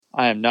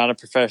I am not a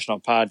professional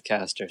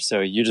podcaster, so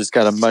you just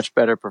got a much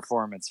better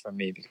performance from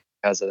me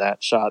because of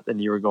that shot than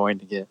you were going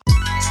to get.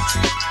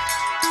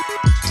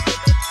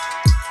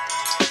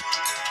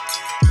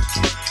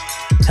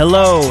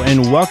 Hello,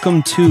 and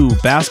welcome to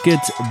Basket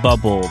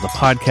Bubble, the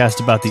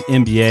podcast about the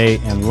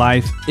NBA and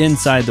life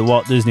inside the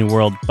Walt Disney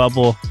World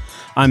bubble.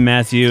 I'm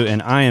Matthew,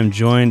 and I am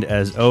joined,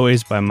 as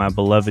always, by my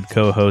beloved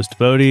co-host,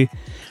 Bodie.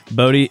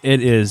 Bodie,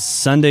 it is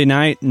Sunday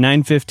night,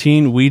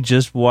 9:15. We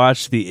just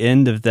watched the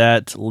end of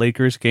that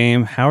Lakers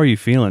game. How are you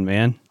feeling,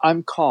 man?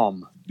 I'm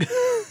calm.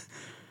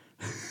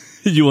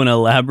 You want to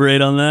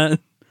elaborate on that?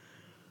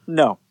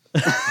 No.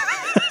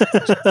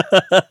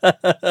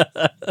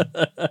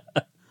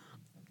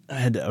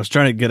 I was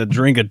trying to get a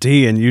drink of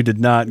tea, and you did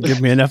not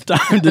give me enough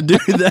time to do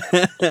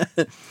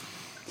that.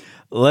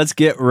 Let's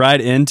get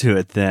right into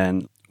it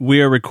then.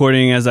 We are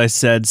recording, as I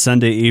said,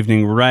 Sunday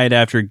evening, right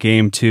after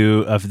Game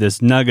 2 of this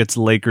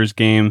Nuggets-Lakers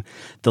game.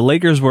 The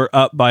Lakers were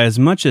up by as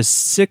much as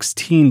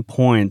 16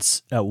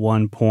 points at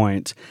one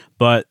point,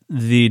 but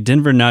the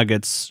Denver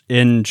Nuggets,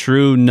 in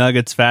true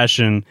Nuggets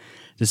fashion,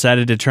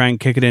 decided to try and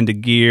kick it into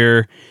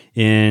gear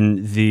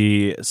in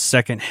the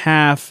second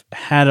half,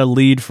 had a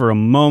lead for a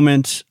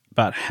moment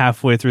about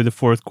halfway through the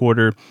fourth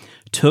quarter,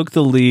 took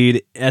the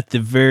lead at the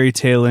very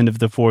tail end of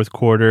the fourth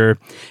quarter,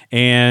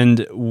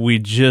 and we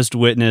just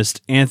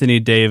witnessed Anthony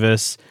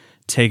Davis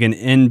take an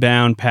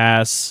inbound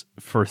pass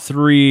for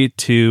three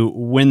to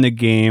win the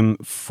game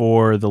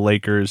for the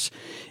Lakers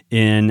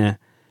in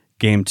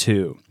Game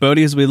 2.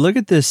 Bodie, as we look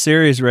at this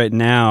series right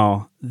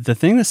now, the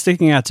thing that's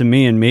sticking out to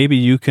me, and maybe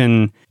you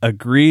can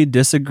agree,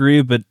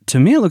 disagree, but to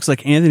me it looks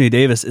like Anthony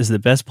Davis is the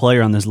best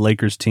player on this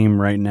Lakers team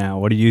right now.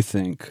 What do you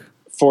think?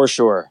 For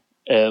sure.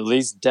 At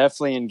least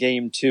definitely in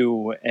Game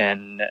 2.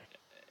 And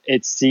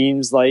it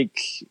seems like,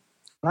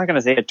 I'm not going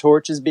to say a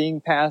torch is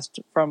being passed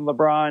from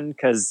LeBron,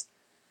 because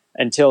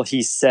until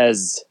he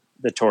says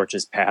the torch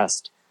is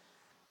passed,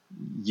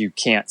 you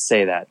can't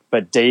say that.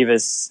 But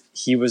Davis,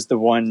 he was the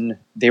one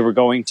they were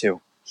going to.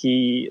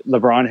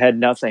 LeBron had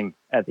nothing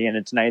at the end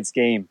of tonight's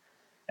game,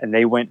 and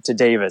they went to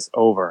Davis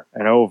over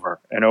and over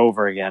and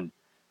over again.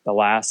 The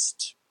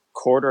last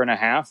quarter and a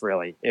half,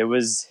 really. It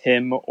was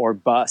him or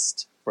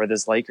bust for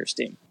this Lakers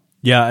team.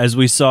 Yeah, as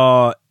we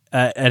saw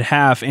at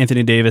half,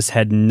 Anthony Davis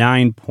had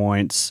 9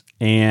 points,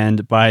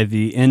 and by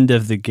the end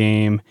of the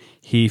game,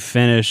 he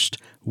finished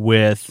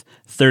with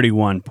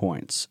 31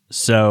 points.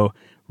 So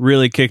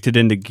really kicked it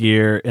into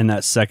gear in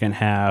that second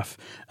half,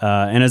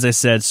 and as I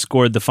said,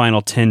 scored the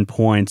final 10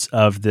 points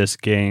of this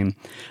game.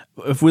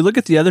 If we look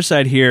at the other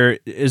side here,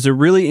 is there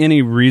really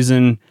any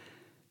reason?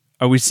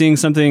 Are we seeing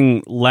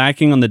something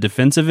lacking on the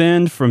defensive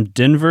end from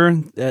Denver?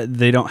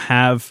 They don't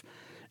have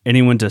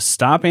anyone to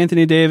stop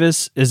Anthony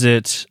Davis? Is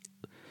it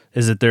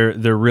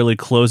they're really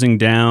closing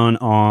down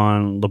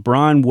on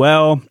LeBron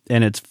well,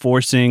 and it's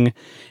forcing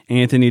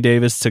Anthony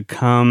Davis to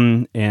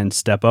come and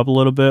step up a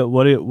little bit?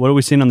 What are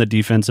we seeing on the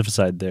defensive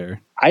side there?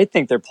 I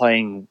think they're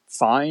playing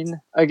fine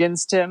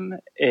against him.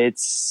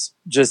 It's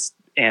just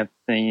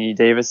Anthony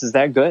Davis is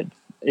that good.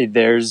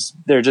 There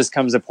just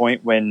comes a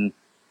point when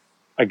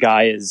a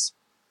guy is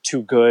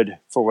too good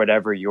for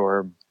whatever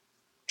you're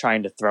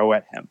trying to throw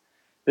at him.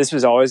 This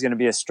was always going to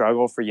be a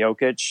struggle for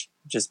Jokic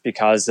just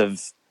because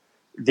of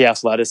the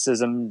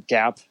athleticism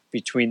gap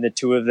between the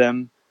two of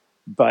them.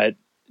 But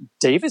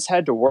Davis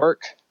had to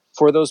work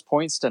for those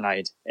points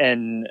tonight.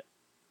 And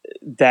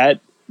the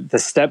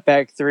step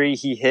back three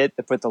he hit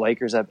that put the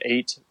Lakers up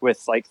 8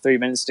 with like 3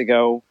 minutes to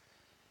go,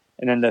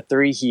 and then the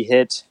three he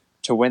hit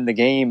to win the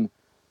game,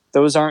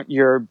 those aren't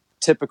your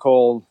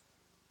typical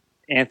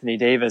Anthony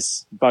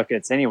Davis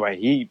buckets anyway.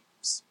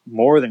 He's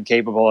more than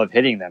capable of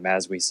hitting them,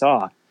 as we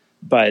saw.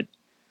 But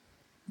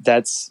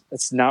that's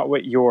not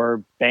what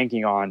you're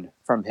banking on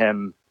from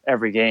him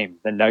every game.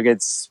 The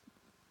Nuggets,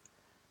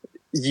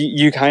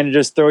 you kind of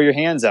just throw your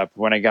hands up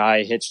when a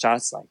guy hits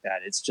shots like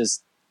that. It's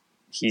just,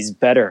 he's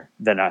better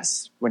than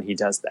us when he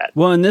does that.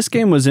 Well, and this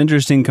game was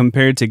interesting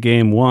compared to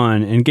Game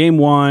 1. In Game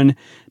 1,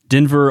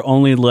 Denver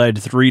only led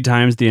 3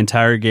 times the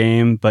entire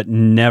game, but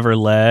never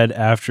led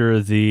after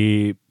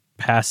the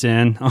pass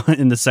in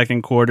the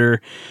second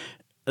quarter.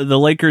 The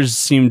Lakers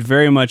seemed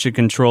very much in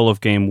control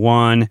of Game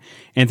 1.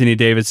 Anthony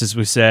Davis, as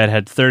we said,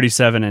 had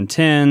 37 and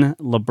 10.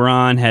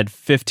 LeBron had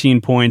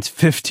 15 points,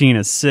 15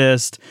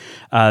 assists.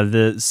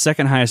 The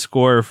second highest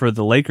scorer for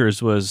the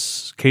Lakers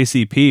was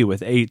KCP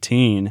with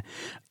 18.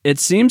 It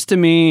seems to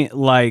me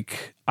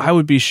like I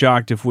would be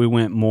shocked if we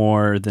went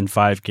more than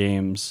 5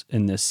 games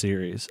in this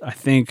series. I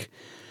think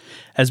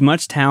as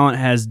much talent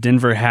as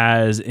Denver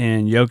has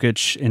in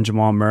Jokic and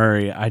Jamal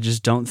Murray, I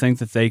just don't think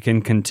that they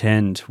can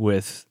contend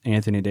with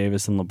Anthony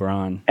Davis and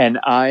LeBron. And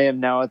I am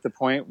now at the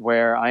point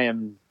where I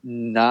am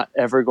not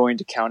ever going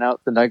to count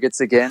out the Nuggets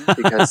again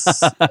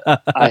because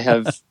I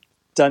have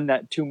done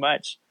that too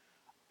much.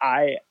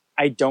 I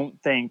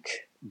don't think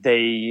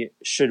they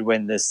should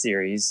win this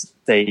series.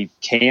 They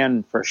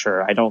can for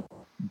sure.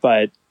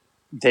 But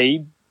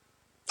they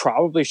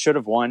probably should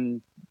have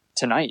won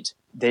tonight.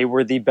 They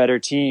were the better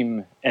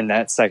team in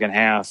that second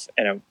half,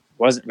 and it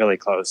wasn't really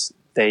close.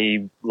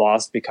 They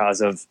lost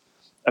because of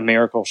a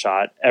miracle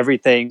shot.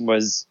 Everything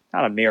was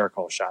not a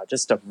miracle shot,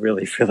 just a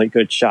really, really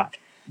good shot.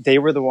 They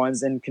were the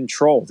ones in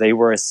control. They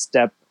were a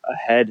step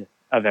ahead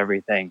of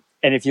everything.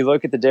 And if you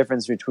look at the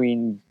difference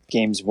between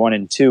games 1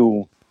 and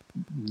 2,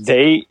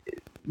 the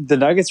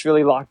Nuggets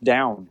really locked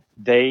down.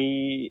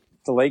 The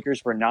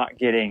Lakers were not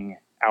getting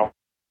out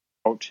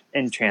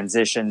in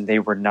transition. They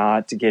were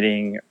not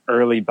getting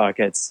early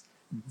buckets.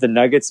 The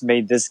Nuggets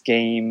made this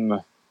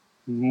game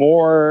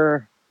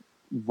more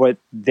what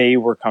they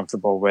were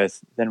comfortable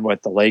with than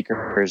what the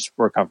Lakers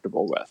were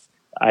comfortable with.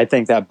 I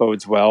think that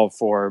bodes well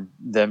for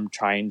them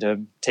trying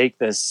to take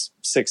this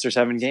 6 or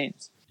 7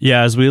 games.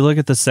 Yeah, as we look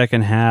at the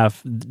second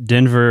half,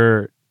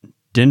 Denver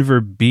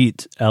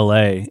beat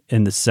LA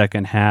in the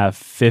second half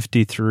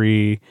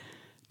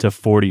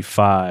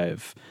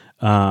 53-45.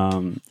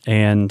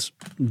 And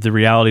the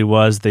reality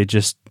was they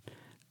just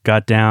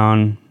got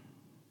down.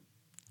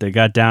 They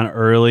got down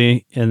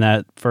early in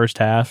that first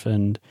half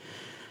and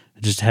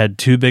just had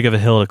too big of a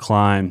hill to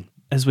climb.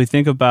 As we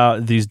think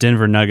about these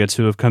Denver Nuggets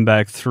who have come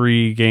back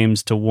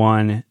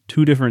 3-1,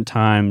 2 different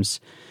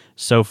times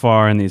so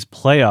far in these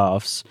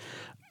playoffs,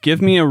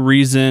 give me a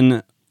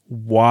reason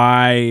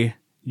why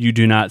you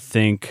do not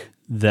think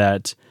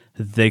that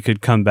they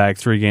could come back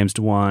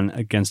 3-1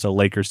 against a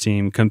Lakers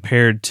team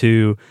compared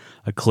to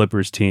a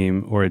Clippers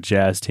team or a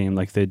Jazz team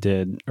like they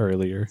did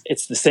earlier.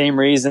 It's the same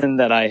reason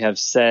that I have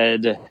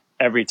said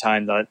every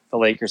time that the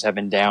Lakers have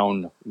been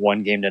down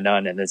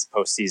 1-0 in this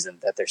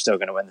postseason that they're still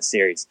going to win the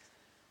series.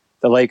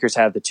 The Lakers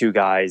have the 2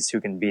 guys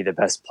who can be the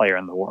best player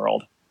in the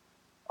world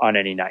on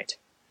any night.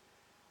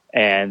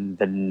 And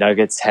the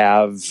Nuggets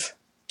have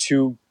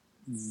 2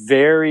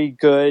 very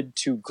good,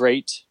 2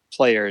 great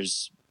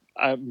players.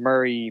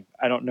 Murray,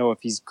 I don't know if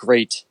he's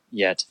great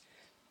yet,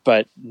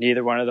 but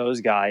neither one of those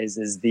guys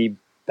is the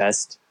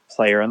best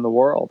player in the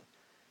world.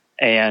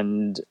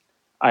 And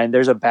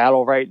there's a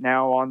battle right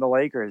now on the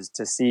Lakers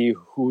to see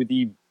who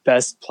the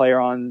best player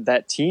on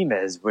that team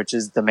is, which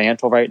is the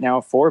mantle right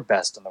now for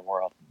best in the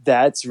world.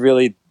 That's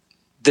really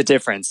the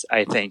difference,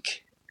 I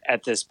think,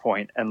 at this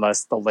point,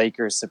 unless the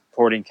Lakers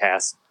supporting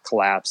cast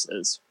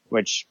collapses,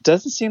 which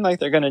doesn't seem like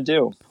they're going to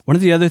do. One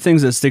of the other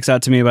things that sticks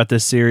out to me about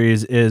this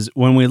series is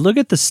when we look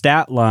at the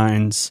stat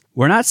lines,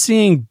 we're not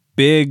seeing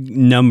big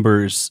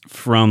numbers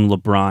from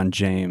LeBron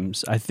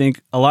James. I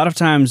think a lot of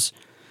times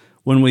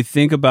when we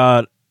think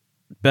about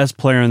best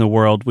player in the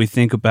world, we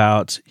think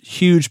about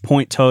huge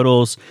point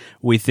totals.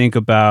 We think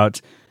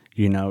about,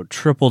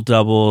 triple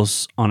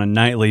doubles on a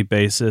nightly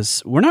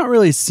basis. We're not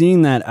really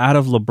seeing that out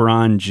of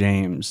LeBron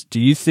James. Do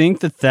you think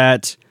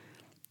that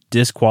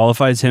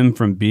disqualifies him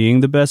from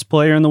being the best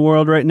player in the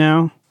world right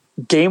now?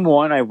 Game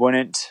 1, I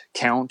wouldn't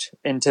count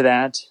into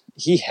that.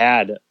 He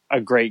had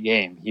a great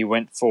game. He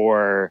only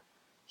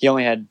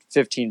had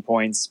 15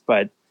 points,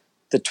 but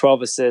the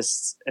 12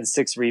 assists and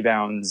 6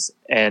 rebounds.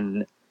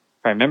 And if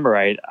I remember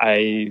right,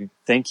 I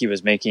think he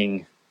was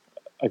making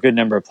a good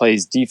number of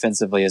plays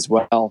defensively as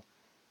well.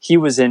 He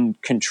was in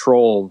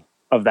control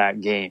of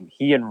that game.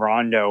 He and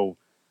Rondo,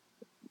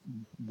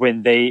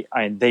 when they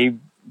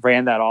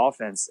ran that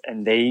offense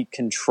and they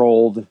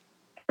controlled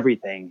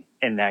everything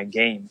in that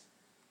game.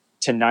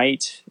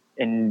 Tonight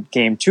in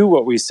game 2,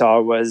 what we saw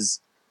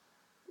was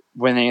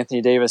when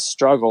Anthony Davis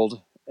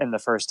struggled in the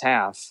first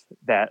half,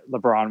 that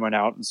LeBron went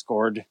out and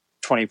scored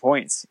 20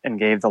 points and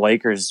gave the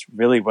Lakers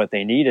really what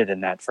they needed in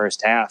that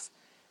first half.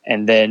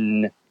 And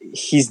then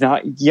he's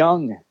not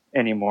young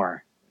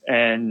anymore.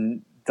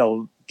 And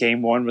the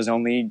game 1 was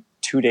only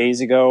 2 days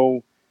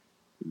ago.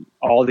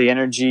 All the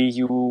energy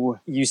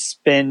you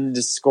spend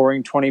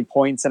scoring 20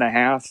 points in a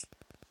half,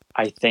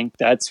 I think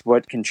that's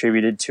what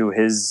contributed to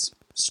his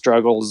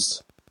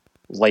struggles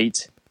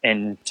late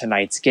in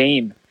tonight's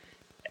game.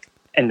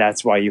 And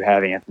that's why you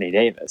have Anthony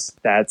Davis.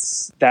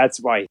 That's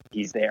why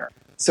he's there.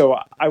 So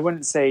I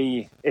wouldn't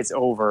say it's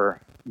over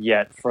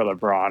yet for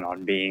LeBron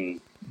on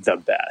being the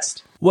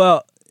best.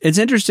 Well, it's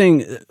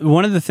interesting.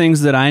 One of the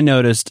things that I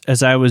noticed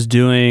as I was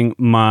doing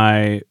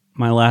my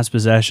last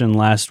possession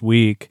last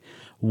week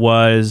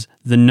was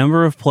the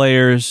number of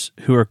players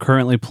who are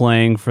currently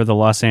playing for the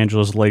Los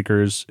Angeles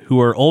Lakers who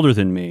are older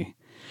than me.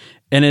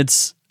 And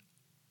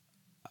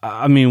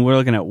we're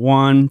looking at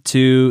 1,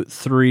 2,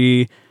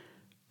 3,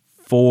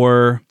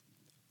 4,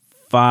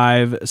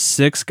 5,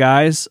 6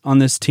 guys on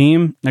this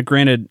team. Now,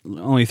 granted,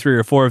 only 3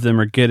 or 4 of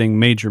them are getting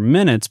major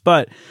minutes,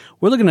 but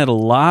we're looking at a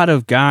lot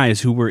of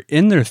guys who were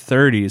in their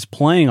 30s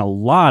playing a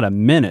lot of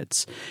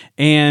minutes.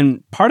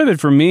 And part of it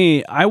for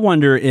me, I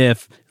wonder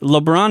if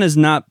LeBron is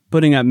not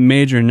putting up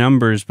major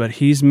numbers, but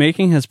he's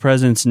making his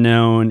presence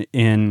known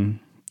in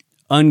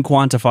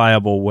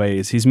unquantifiable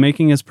ways. He's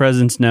making his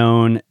presence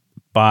known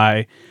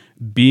by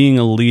being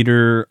a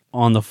leader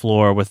on the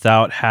floor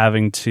without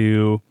having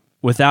to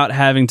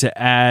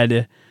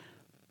add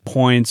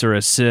points or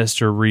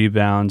assists or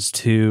rebounds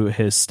to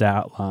his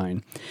stat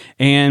line.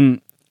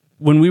 And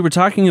when we were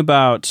talking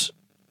about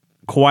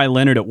Kawhi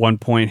Leonard at one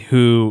point,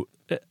 who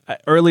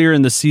earlier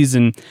in the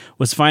season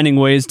was finding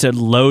ways to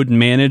load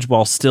manage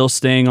while still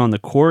staying on the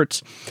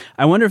court.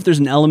 I wonder if there's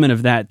an element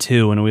of that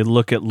too when we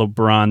look at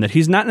LeBron, that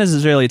he's not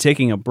necessarily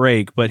taking a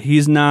break, but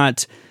he's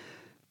not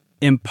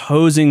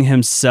imposing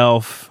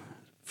himself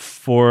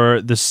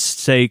for the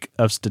sake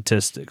of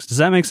statistics. Does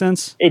that make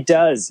sense? It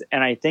does.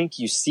 And I think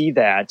you see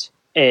that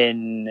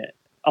in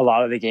a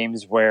lot of the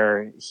games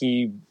where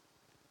he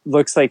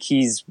looks like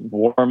he's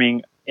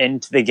warming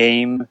into the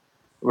game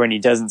when he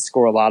doesn't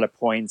score a lot of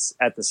points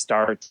at the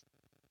start,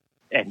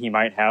 and he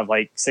might have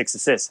like 6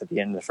 assists at the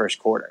end of the first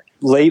quarter.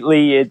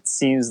 Lately, it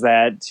seems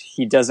that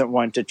he doesn't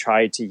want to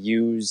try to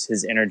use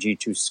his energy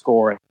to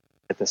score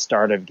at the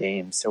start of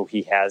games, so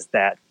he has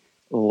that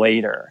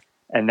later.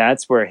 And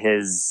that's where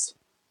his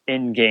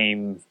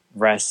in-game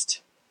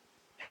rest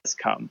has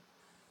come.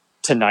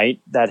 Tonight,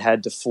 that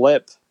had to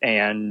flip,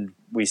 and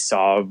we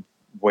saw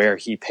where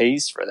he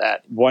pays for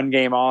that. 1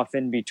 game off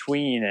in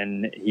between,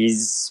 and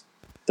he's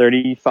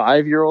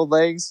 35-year-old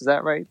legs. Is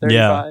that right?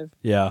 35?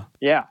 Yeah.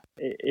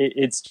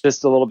 It's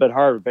just a little bit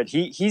harder, but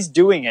he's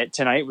doing it.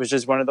 Tonight was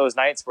just one of those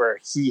nights where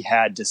he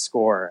had to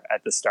score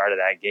at the start of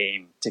that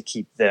game to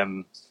keep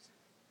them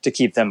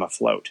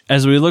afloat.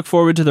 As we look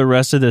forward to the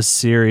rest of this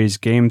series,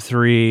 Game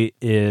 3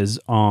 is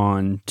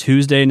on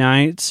Tuesday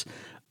nights.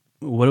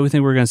 What do we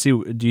think we're going to see?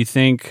 Do you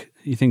think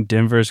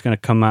Denver is going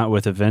to come out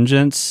with a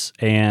vengeance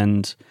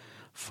and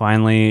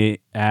finally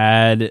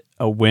add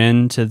a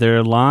win to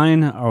their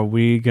line? Are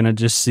we going to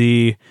just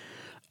see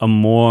a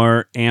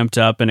more amped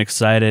up and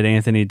excited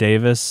Anthony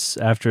Davis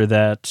after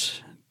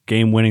that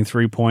game-winning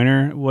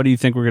three-pointer? What do you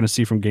think we're going to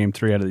see from Game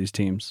 3 out of these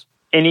teams?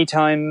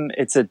 Anytime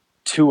it's a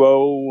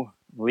 2-0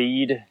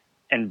 lead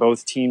and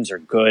both teams are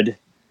good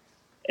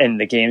and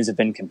the games have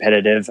been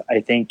competitive, I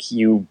think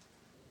you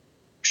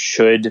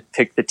should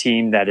pick the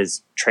team that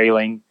is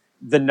trailing.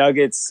 The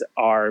Nuggets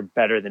are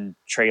better than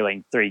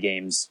trailing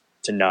 3-0.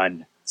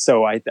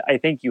 So I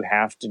think you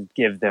have to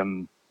give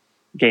them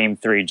Game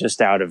 3 just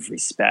out of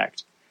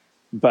respect.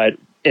 But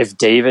if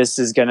Davis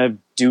is going to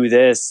do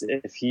this,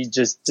 if he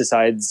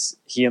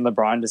and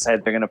LeBron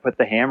decide they're going to put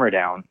the hammer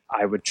down,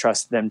 I would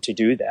trust them to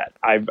do that.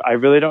 I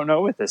really don't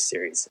know with this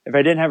series. If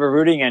I didn't have a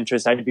rooting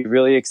interest, I'd be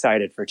really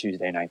excited for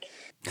Tuesday night.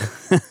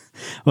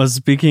 Well,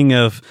 speaking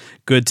of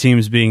good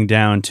teams being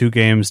down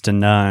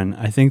 2-0,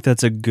 I think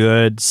that's a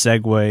good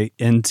segue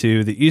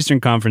into the Eastern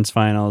Conference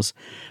Finals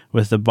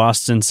with the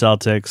Boston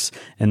Celtics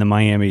and the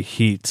Miami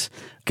Heat.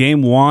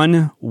 Game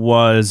 1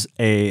 was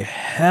a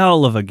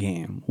hell of a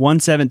game.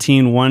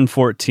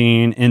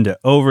 117-114 into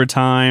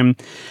overtime.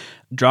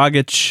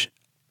 Dragic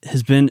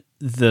has been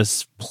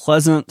this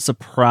pleasant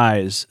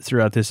surprise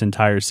throughout this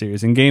entire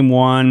series. In Game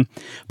 1,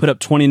 put up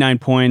 29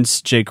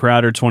 points, Jay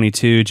Crowder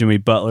 22, Jimmy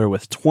Butler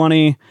with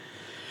 20.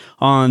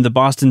 On the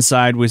Boston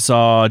side, we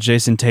saw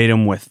Jason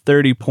Tatum with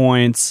 30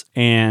 points,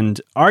 and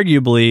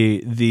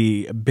arguably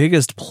the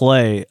biggest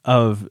play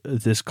of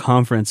this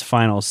conference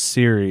finals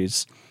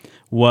series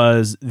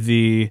was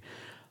the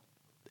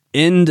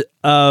end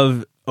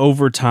of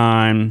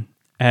overtime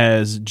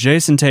as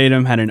Jason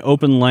Tatum had an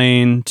open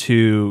lane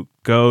to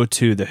go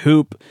to the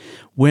hoop,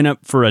 went up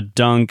for a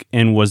dunk,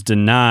 and was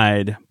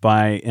denied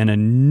by an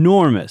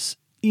enormous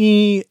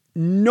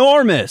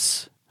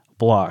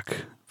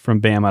block from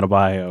Bam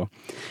Adebayo.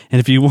 And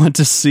if you want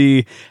to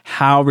see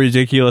how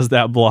ridiculous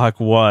that block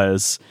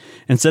was,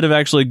 instead of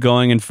actually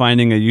going and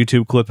finding a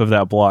YouTube clip of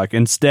that block,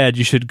 instead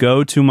you should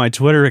go to my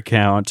Twitter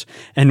account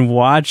and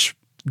watch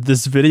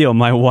this video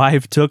my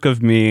wife took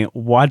of me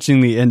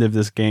watching the end of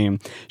this game.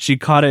 She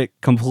caught it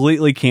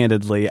completely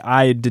candidly.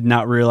 I did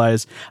not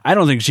realize, I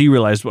don't think she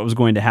realized what was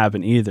going to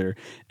happen either.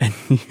 And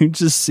you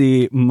just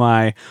see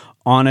my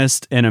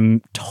honest and a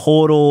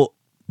total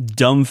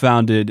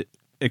dumbfounded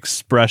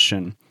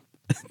expression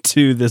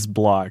to this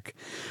block.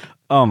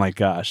 Oh my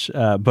gosh.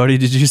 Bodie,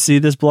 did you see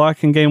this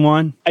block in Game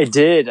 1? I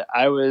did.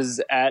 I was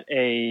at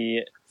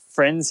a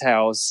friend's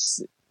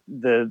house.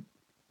 The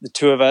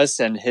two of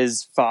us and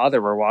his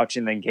father were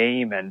watching the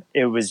game, and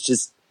it was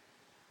just,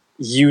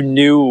 you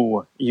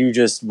knew you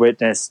just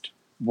witnessed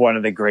one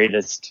of the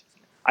greatest.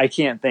 I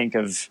can't think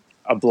of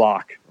a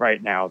block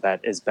right now that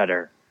is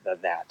better than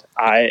that.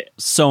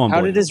 So unbelievable.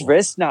 How did his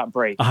wrist not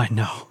break? I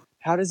know.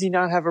 How does he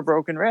not have a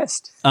broken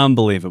wrist?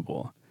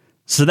 Unbelievable.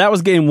 So that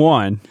was Game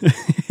 1.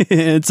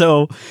 And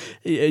so,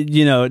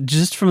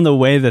 just from the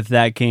way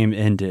that game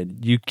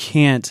ended, you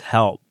can't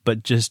help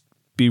but just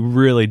be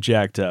really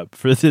jacked up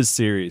for this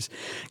series.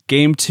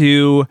 Game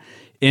 2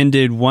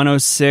 ended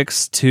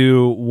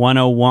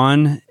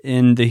 106-101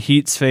 in the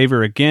Heat's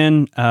favor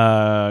again.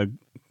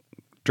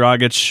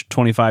 Dragic,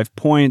 25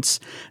 points.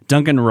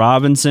 Duncan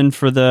Robinson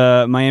for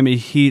the Miami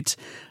Heat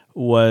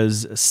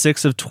was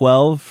 6 of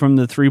 12 from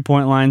the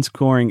three-point line,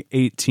 scoring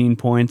 18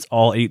 points,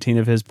 all 18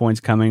 of his points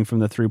coming from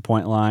the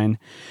three-point line.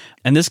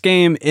 And this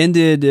game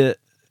ended...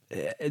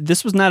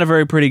 This was not a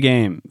very pretty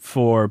game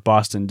for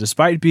Boston.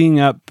 Despite being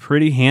up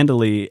pretty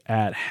handily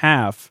at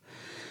half,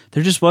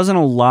 there just wasn't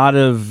a lot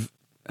of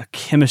a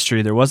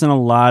chemistry. There wasn't a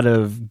lot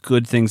of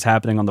good things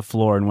happening on the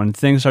floor. And when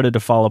things started to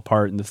fall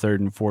apart in the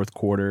third and fourth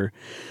quarter,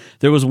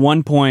 there was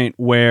one point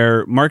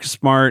where Marcus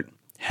Smart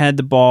had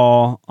the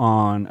ball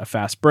on a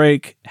fast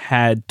break,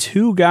 had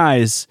two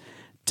guys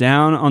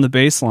down on the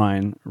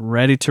baseline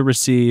ready to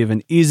receive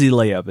an easy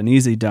layup, an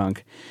easy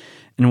dunk.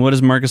 And what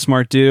does Marcus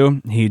Smart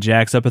do? He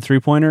jacks up a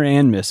three-pointer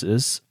and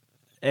misses,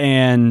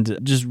 and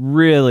just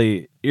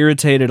really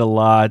irritated a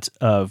lot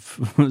of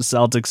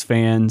Celtics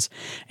fans,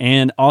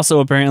 and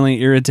also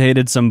apparently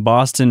irritated some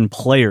Boston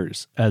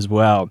players as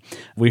well.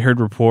 We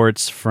heard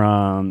reports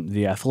from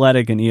The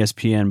Athletic and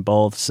ESPN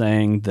both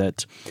saying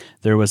that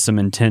there was some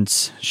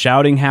intense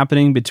shouting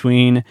happening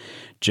between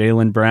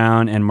Jaylen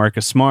Brown and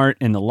Marcus Smart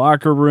in the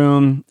locker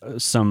room.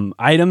 Some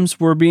items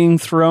were being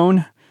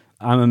thrown.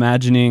 I'm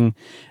imagining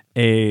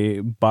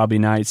a Bobby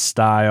Knight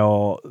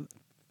style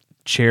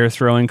chair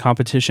throwing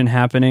competition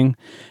happening.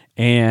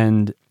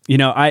 And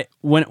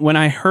when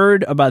I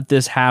heard about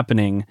this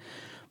happening,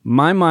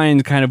 my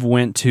mind kind of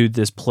went to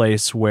this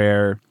place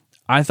where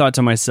I thought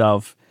to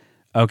myself,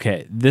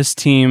 okay, this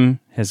team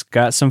has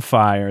got some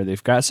fire,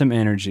 they've got some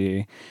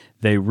energy,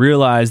 they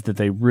realize that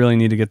they really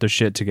need to get their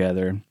shit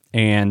together,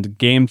 and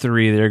game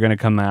 3 they're going to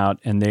come out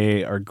and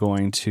they are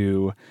going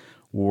to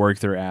work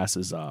their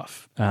asses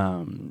off.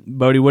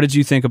 Bodie, what did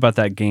you think about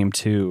that game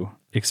 2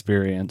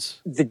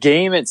 experience? The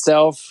game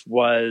itself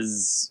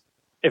was,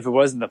 if it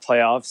wasn't the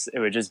playoffs, it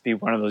would just be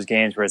one of those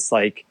games where it's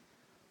like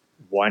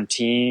one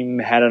team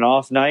had an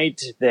off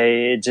night.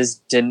 It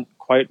just didn't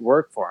quite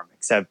work for them,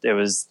 except it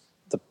was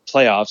the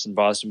playoffs and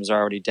Boston was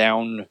already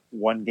down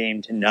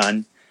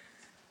 1-0.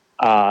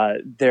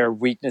 Their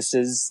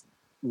weaknesses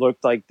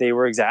looked like they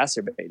were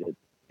exacerbated.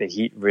 The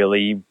Heat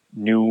really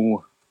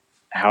knew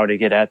how to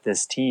get at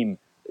this team.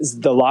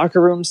 The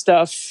locker room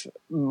stuff,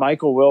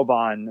 Michael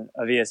Wilbon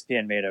of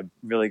ESPN made a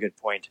really good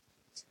point.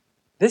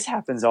 This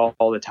happens all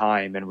the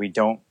time, and we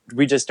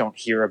just don't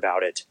hear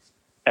about it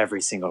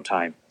every single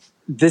time.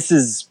 This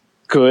is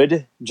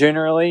good,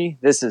 generally.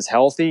 This is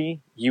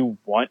healthy. You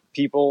want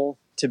people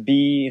to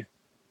be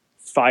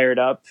fired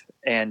up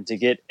and to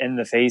get in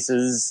the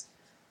faces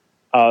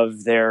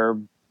of their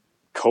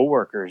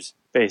coworkers,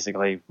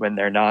 basically, when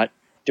they're not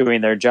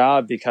doing their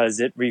job, because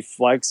it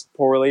reflects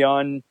poorly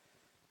on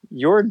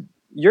your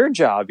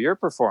job, your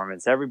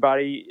performance.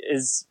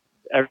 Everybody's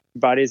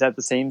at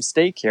the same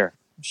stake here.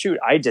 Shoot,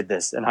 I did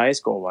this in high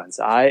school once.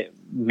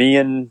 Me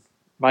and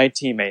my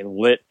teammate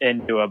lit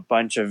into a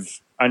bunch of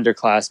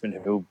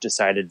underclassmen who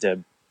decided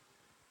to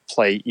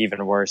play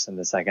even worse in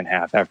the second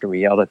half after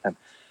we yelled at them.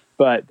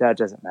 But that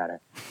doesn't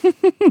matter.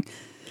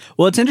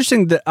 Well, it's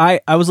interesting that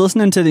I was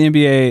listening to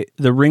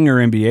the Ringer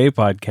NBA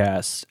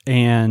podcast,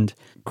 and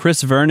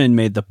Chris Vernon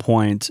made the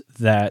point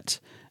that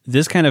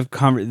these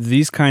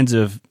kinds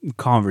of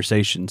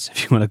conversations,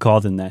 if you want to call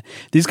them that,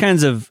 these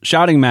kinds of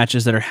shouting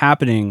matches that are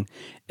happening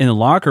in the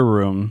locker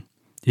room,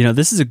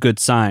 this is a good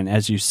sign,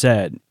 as you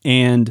said.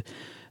 And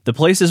the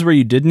places where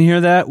you didn't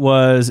hear that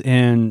was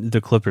in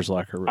the Clippers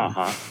locker room.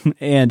 Uh-huh.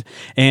 and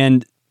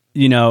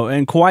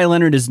Kawhi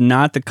Leonard is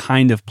not the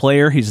kind of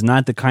player, he's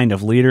not the kind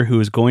of leader who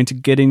is going to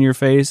get in your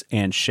face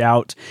and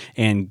shout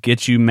and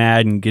get you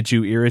mad and get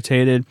you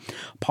irritated.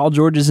 Paul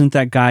George isn't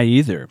that guy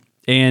either.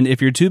 And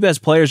if your two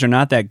best players are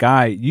not that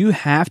guy, you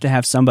have to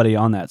have somebody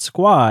on that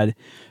squad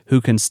who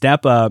can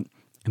step up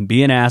and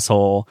be an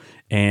asshole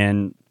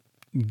and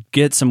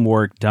get some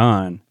work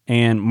done.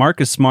 And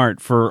Marcus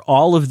Smart, for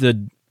all of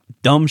the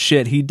dumb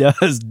shit he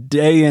does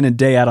day in and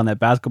day out on that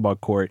basketball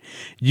court,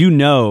 you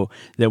know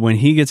that when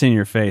he gets in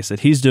your face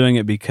that he's doing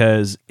it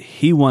because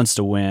he wants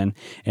to win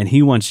and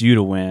he wants you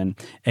to win.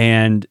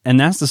 And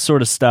that's the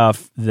sort of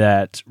stuff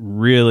that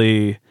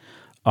really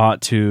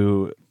ought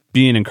to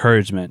be an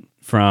encouragement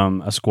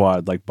from a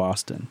squad like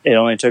Boston. It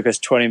only took us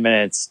 20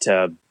 minutes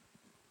to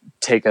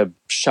take a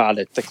shot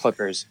at the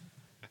Clippers.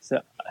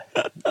 So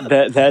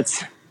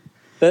that's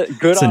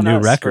good on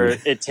us record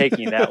for it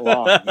taking that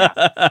long.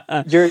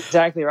 Yeah. You're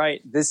exactly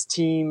right. This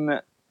team,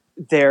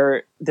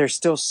 they're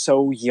still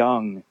so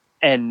young,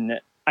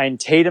 and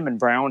Tatum and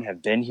Brown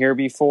have been here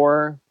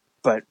before,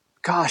 but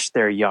gosh,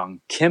 they're young.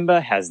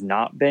 Kemba has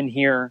not been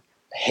here.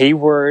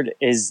 Hayward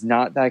is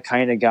not that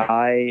kind of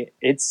guy.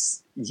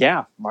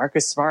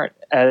 Marcus Smart,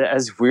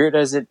 as weird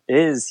as it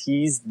is,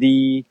 he's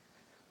the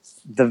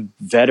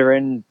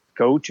veteran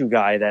go-to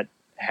guy that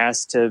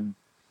has to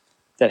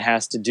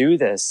do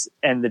this.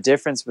 And the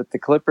difference with the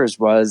Clippers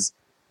was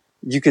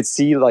you could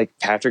see like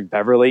Patrick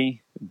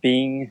Beverley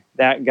being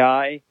that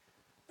guy,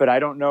 but I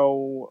don't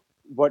know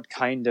what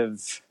kind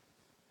of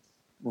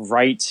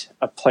right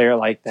a player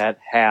like that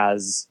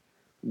has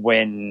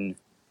when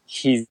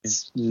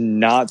he's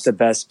not the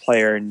best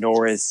player,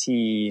 nor is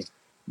he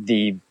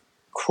the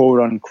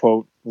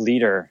quote-unquote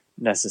leader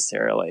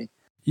necessarily.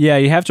 Yeah,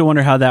 you have to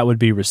wonder how that would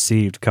be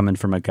received coming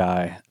from a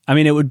guy. I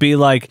mean, it would be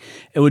like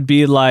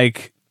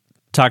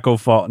Taco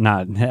Fall.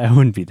 Nah, it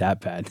wouldn't be that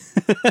bad.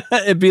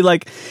 it'd be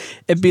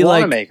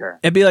Wanamaker.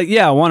 It'd be like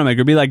Wanamaker.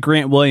 It'd be like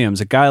Grant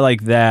Williams, a guy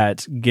like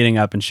that getting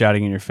up and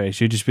shouting in your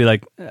face. You'd just be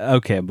like,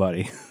 okay,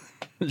 buddy,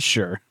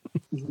 sure.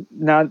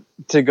 Not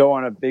to go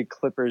on a big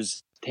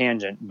Clippers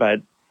tangent,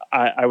 but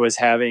I was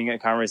having a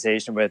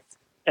conversation with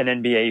an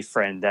NBA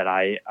friend that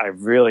I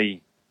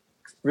really,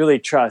 really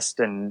trust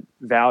and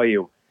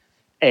value.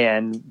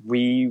 And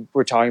we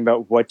were talking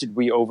about what did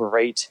we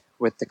overrate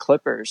with the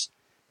Clippers.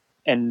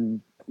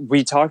 And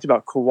we talked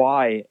about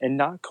Kawhi, and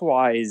not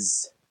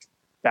Kawhi's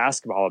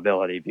basketball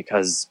ability,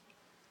 because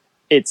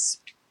it's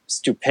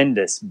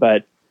stupendous,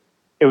 but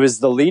it was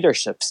the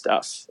leadership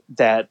stuff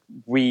that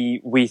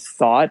we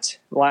thought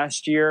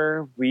last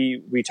year.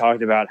 We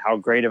talked about how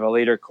great of a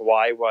leader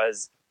Kawhi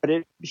was, but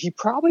he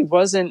probably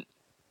wasn't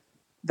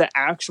the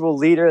actual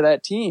leader of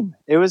that team.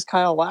 It was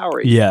Kyle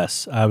Lowry.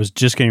 Yes, I was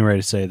just getting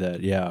ready to say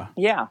that. Yeah.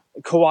 Yeah.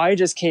 Kawhi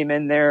just came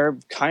in there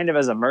kind of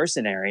as a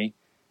mercenary,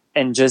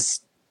 and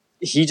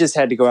he just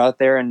had to go out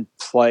there and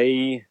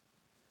play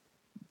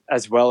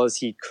as well as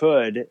he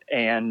could.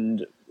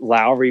 And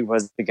Lowry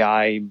was the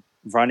guy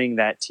running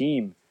that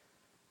team.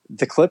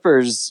 The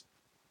Clippers,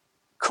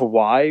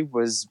 Kawhi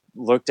was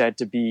looked at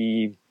to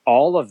be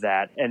all of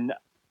that, and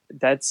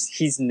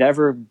he's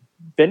never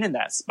been in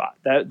that spot.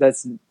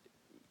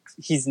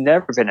 He's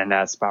never been in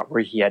that spot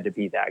where he had to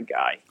be that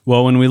guy.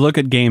 Well, when we look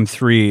at Game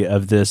 3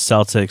 of this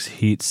Celtics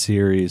Heat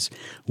series,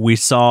 we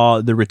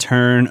saw the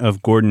return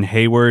of Gordon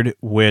Hayward,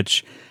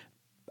 which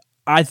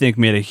I think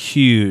made a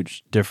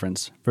huge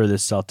difference for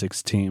this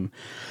Celtics team.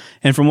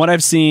 And from what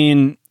I've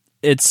seen,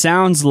 it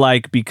sounds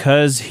like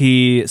because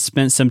he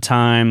spent some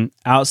time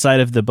outside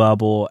of the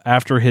bubble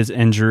after his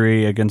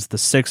injury against the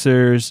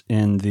Sixers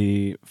in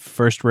the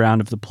first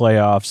round of the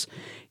playoffs,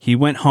 he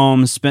went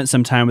home, spent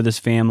some time with his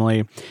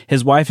family.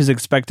 His wife is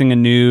expecting a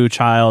new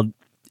child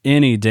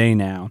any day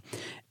now.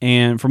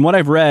 And from what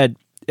I've read,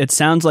 it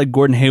sounds like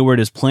Gordon Hayward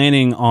is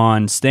planning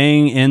on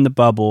staying in the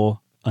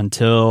bubble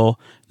until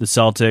the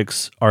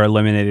Celtics are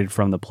eliminated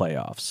from the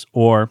playoffs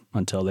or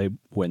until they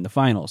win the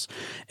finals.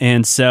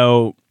 And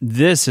so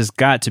this has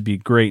got to be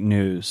great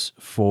news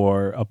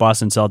for a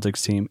Boston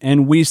Celtics team.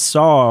 And we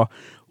saw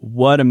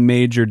what a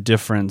major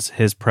difference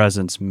his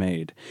presence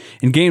made.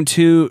 In Game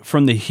 2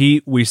 from the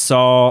Heat, we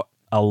saw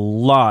a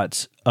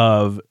lot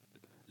of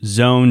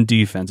zone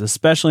defense,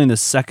 especially in the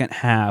second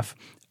half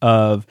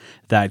of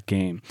that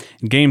game.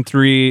 In Game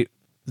 3,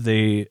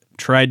 they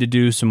tried to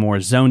do some more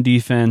zone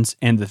defense,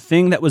 and the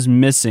thing that was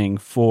missing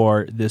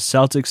for this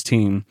Celtics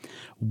team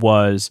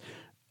was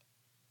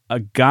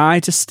a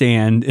guy to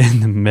stand in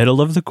the middle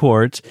of the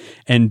court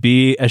and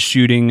be a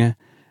shooting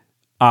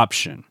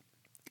option.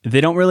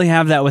 They don't really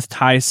have that with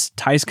Tice.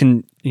 Tice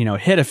can,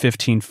 hit a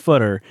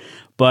 15-footer,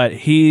 but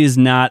he's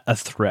not a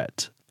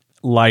threat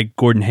like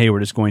Gordon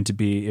Hayward is going to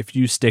be if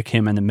you stick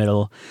him in the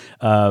middle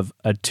of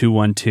a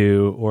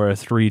 2-1-2 or a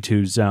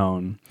 3-2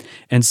 zone.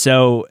 And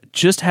so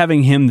just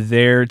having him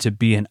there to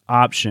be an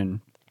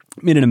option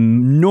made an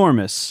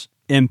enormous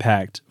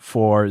impact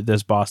for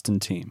this Boston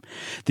team.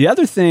 The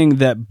other thing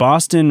that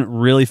Boston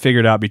really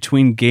figured out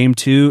between Game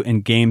 2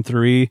 and Game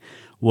 3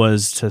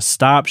 was to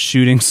stop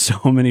shooting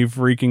so many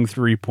freaking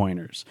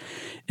three-pointers.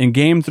 In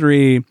Game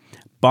 3,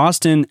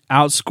 Boston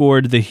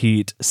outscored the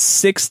Heat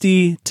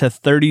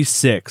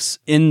 60-36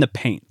 in the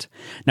paint.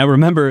 Now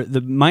remember,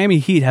 the Miami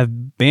Heat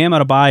have Bam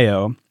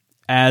Adebayo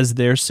as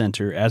their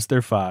center, as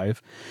their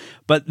five,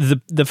 but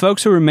the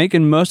folks who are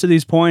making most of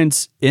these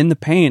points in the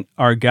paint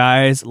are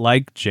guys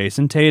like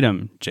Jason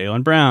Tatum,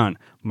 Jaylen Brown,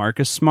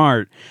 Marcus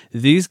Smart.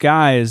 These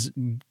guys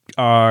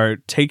are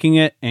taking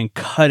it and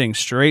cutting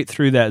straight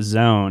through that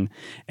zone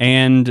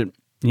and,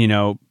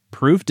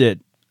 proved it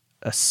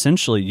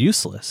essentially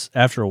useless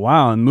after a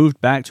while and moved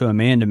back to a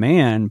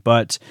man-to-man.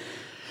 But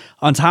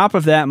on top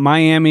of that,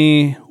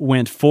 Miami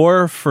went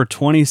 4 for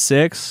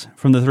 26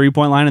 from the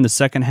three-point line in the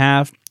second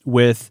half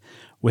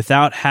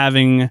without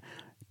having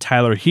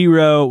Tyler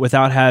Hero,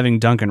 without having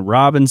Duncan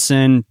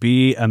Robinson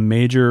be a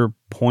major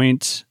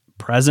point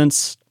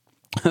presence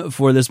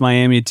for this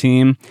Miami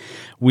team.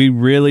 We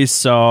really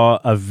saw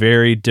a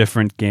very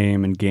different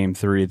game in Game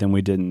 3 than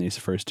we did in these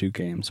first two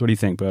games. What do you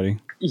think, Bodie?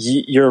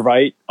 You're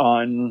right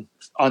on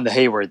the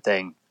Hayward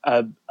thing.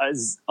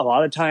 As a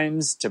lot of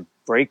times to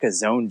break a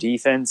zone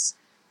defense,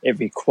 it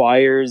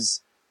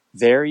requires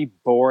very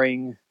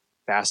boring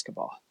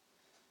basketball.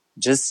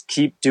 Just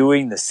keep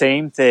doing the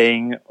same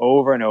thing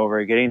over and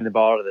over, getting the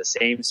ball to the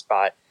same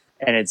spot.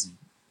 And it's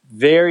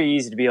very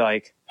easy to be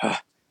like,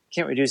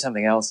 can't we do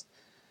something else?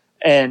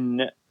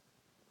 And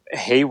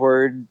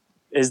Hayward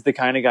is the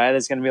kind of guy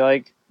that's going to be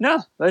like,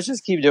 no, let's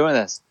just keep doing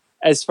this.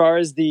 As far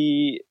as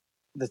the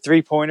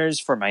 3-pointers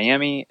for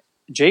Miami,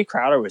 Jay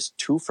Crowder was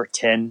 2 for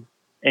 10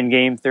 in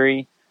Game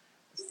 3.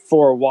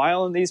 For a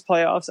while in these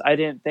playoffs, I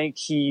didn't think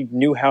he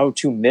knew how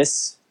to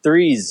miss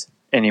threes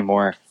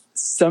anymore.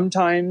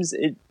 Sometimes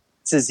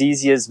it's as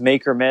easy as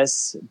make or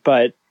miss,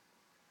 but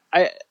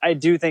I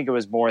do think it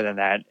was more than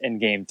that in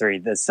Game 3.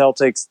 The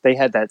Celtics, they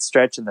had that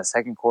stretch in the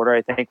second quarter,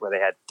 I think, where they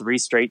had 3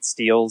 straight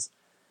steals,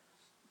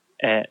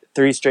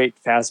 3 straight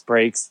fast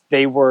breaks.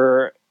 They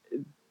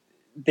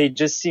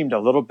just seemed a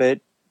little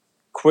bit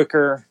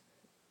quicker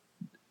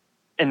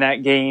in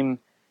that game.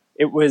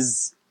 It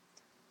was,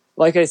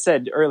 like I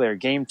said earlier,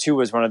 Game 2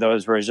 was one of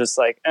those where it's just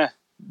like,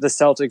 the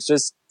Celtics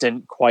just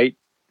didn't quite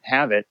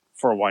have it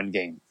for one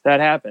game. That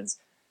happens.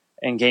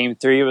 In game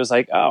 3, it was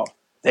like, oh,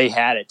 they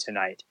had it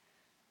tonight.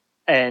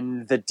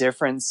 And the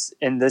difference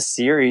in this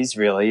series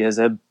really is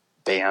a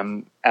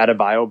Bam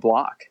Adebayo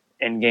block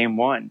in game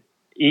 1.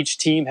 Each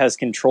team has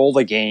controlled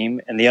a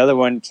game, and the other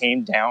one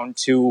came down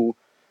to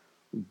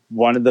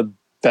one of the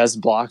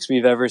best blocks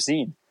we've ever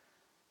seen.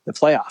 The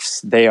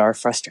playoffs, they are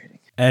frustrating.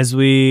 As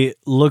we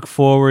look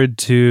forward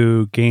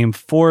to game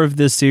 4 of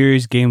this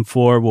series, game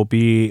 4 will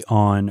be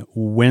on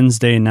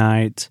Wednesday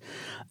night.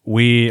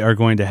 We are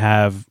going to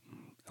have,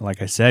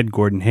 like I said,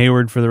 Gordon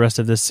Hayward for the rest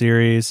of this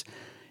series.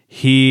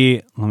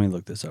 Let me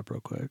look this up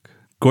real quick.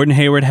 Gordon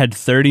Hayward had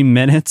 30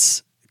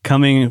 minutes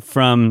coming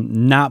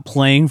from not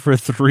playing for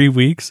 3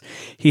 weeks.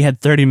 He had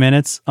 30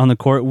 minutes on the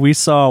court. We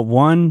saw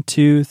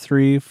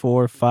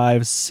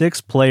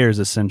 6 players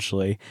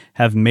essentially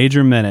have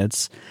major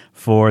minutes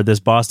for this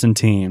Boston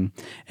team.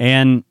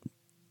 And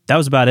that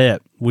was about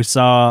it. We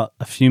saw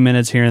a few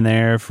minutes here and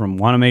there from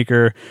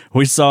Wanamaker.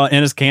 We saw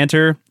Enes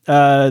Kanter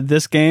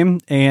this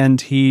game,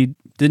 and he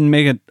didn't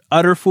make an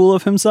utter fool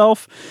of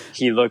himself.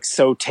 He looks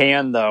so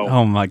tan, though.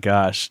 Oh my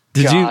gosh!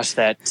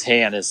 That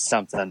tan is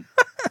something.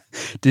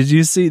 Did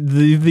you see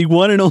the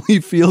one and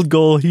only field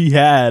goal he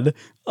had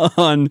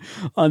on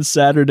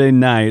Saturday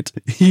night?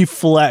 He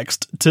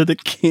flexed to the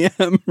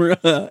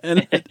camera,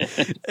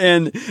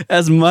 and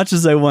as much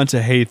as I want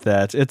to hate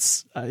that,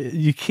 it's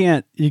you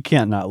can't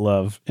not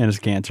love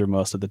Enes Kanter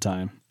most of the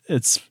time.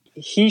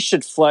 He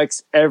should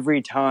flex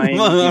every time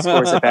he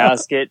scores a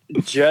basket,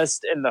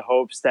 just in the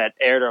hopes that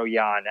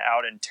Erdogan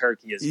out in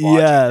Turkey is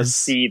watching,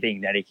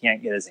 seething that he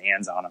can't get his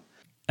hands on him.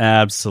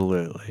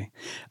 Absolutely.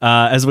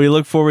 As we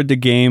look forward to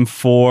game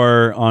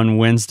 4 on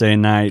Wednesday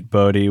night,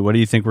 Bodie, what do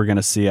you think we're going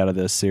to see out of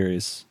this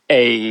series?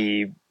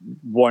 A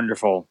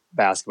wonderful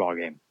basketball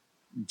game.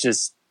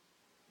 Just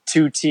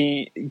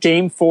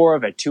game 4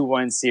 of a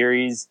 2-1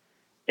 series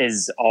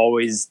is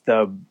always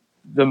the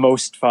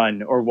most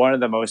fun, or one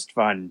of the most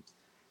fun,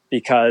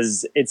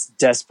 because it's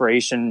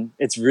desperation.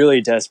 It's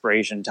really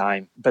desperation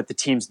time, but the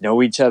teams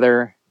know each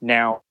other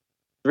now.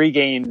 3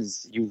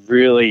 games, you've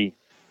really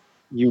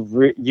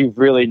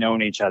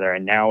known each other,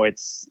 and now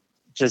it's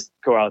just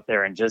go out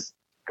there and just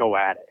go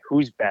at it.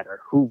 Who's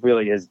better? Who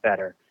really is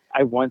better?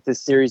 I want this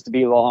series to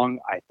be long.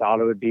 I thought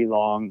it would be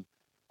long.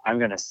 I'm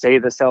going to say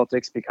the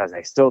Celtics because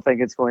I still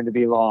think it's going to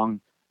be long,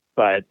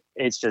 but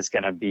it's just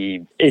going to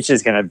be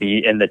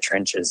in the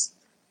trenches.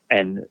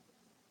 And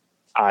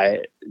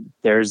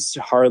there's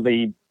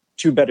hardly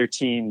 2 better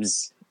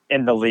teams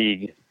in the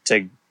league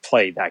to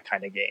play that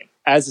kind of game.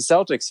 As a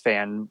Celtics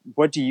fan,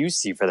 what do you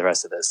see for the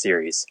rest of this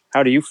series?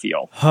 How do you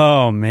feel?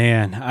 Oh,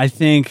 man. I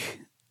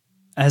think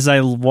as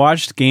I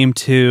watched game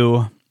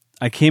 2,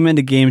 I came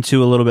into game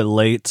 2 a little bit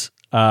late.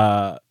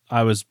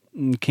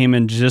 Came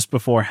in just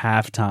before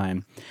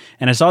halftime,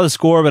 and I saw the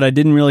score, but I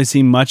didn't really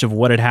see much of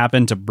what had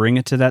happened to bring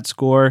it to that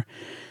score.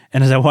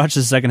 And as I watched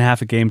the second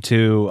half of game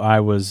 2,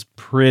 I was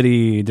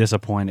pretty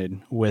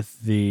disappointed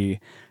with the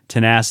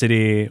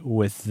tenacity,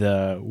 with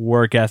the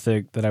work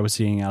ethic that I was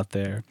seeing out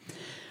there.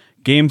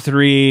 Game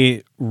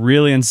 3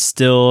 really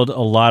instilled a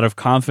lot of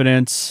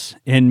confidence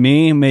in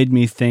me, made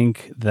me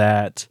think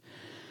that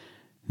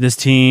this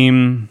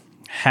team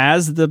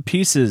has the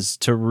pieces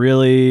to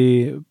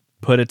really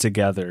put it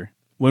together.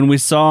 When we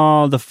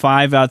saw the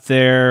 5 out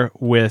there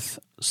with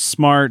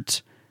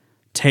Smart,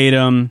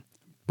 Tatum,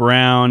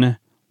 Brown,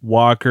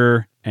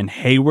 Walker, and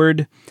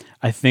Hayward,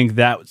 I think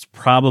that was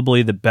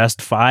probably the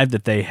best 5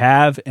 that they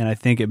have, and I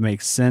think it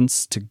makes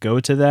sense to go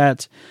to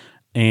that.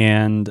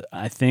 And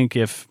I think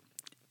if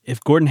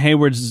Gordon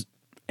Hayward's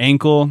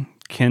ankle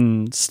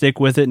can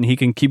stick with it and he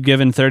can keep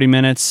giving 30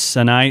 minutes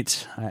a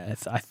night,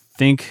 I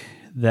think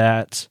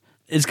that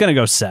it's going to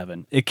go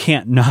 7. It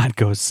can't not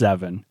go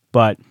 7,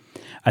 but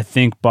I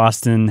think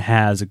Boston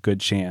has a good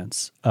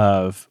chance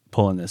of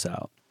pulling this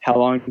out. How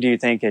long do you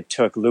think it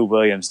took Lou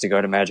Williams to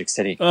go to Magic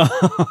City? I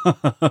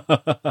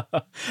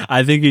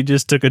think he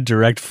just took a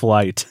direct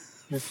flight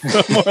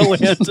from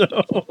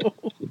Orlando.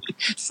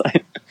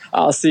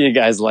 I'll see you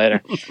guys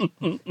later.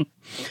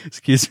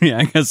 Excuse me,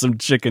 I got some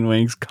chicken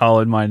wings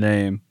calling my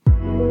name.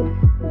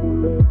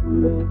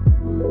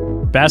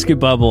 Basket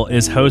Bubble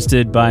is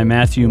hosted by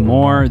Matthew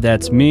Moore.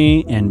 That's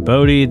me, and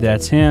Bodie.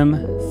 That's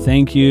him.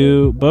 Thank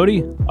you,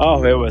 Bodie.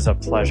 Oh, it was a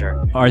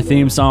pleasure. Our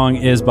theme song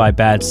is by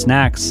Bad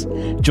Snacks.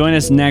 Join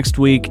us next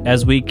week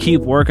as we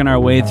keep working our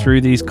way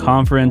through these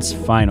conference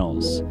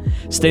finals.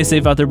 Stay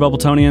safe out there,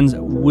 Bubbletonians.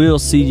 We'll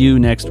see you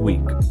next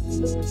week.